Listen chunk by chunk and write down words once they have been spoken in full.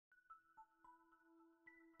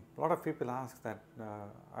A lot of people ask that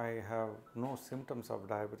I have no symptoms of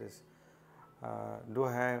diabetes. Do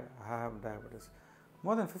I have diabetes?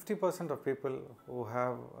 More than 50% of people who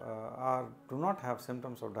have do not have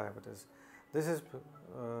symptoms of diabetes. This is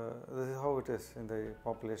how it is in the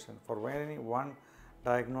population. For any one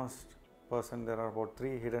diagnosed person, there are about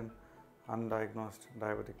 3 hidden undiagnosed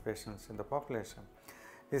diabetic patients in the population.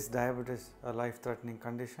 Is diabetes a life-threatening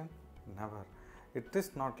condition? Never. It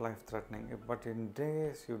is not life-threatening, but in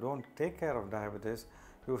days you don't take care of diabetes,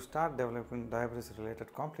 you start developing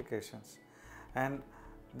diabetes-related complications, and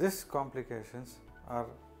these complications are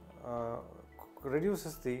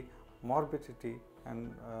reduces the morbidity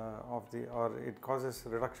and or it causes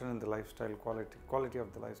reduction in the lifestyle quality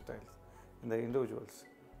of the lifestyles in the individuals.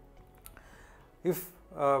 If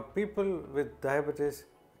people with diabetes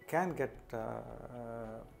can get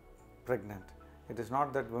pregnant, it is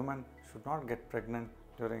not that women should not get pregnant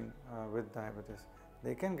during with diabetes.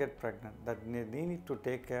 They can get pregnant. That they need to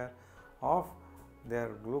take care of their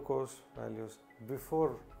glucose values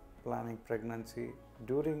before planning pregnancy,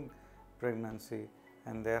 during pregnancy,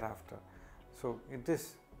 and thereafter. So it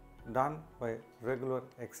is done by regular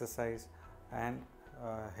exercise and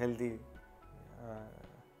healthy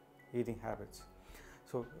eating habits.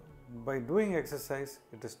 So by doing exercise,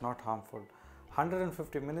 it is not harmful.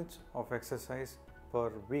 150 minutes of exercise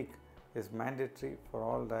per week is mandatory for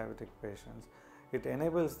all diabetic patients. It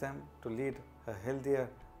enables them to lead a healthier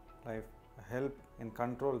life, help in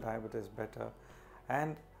control diabetes better,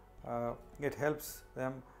 and it helps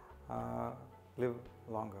them live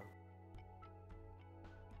longer.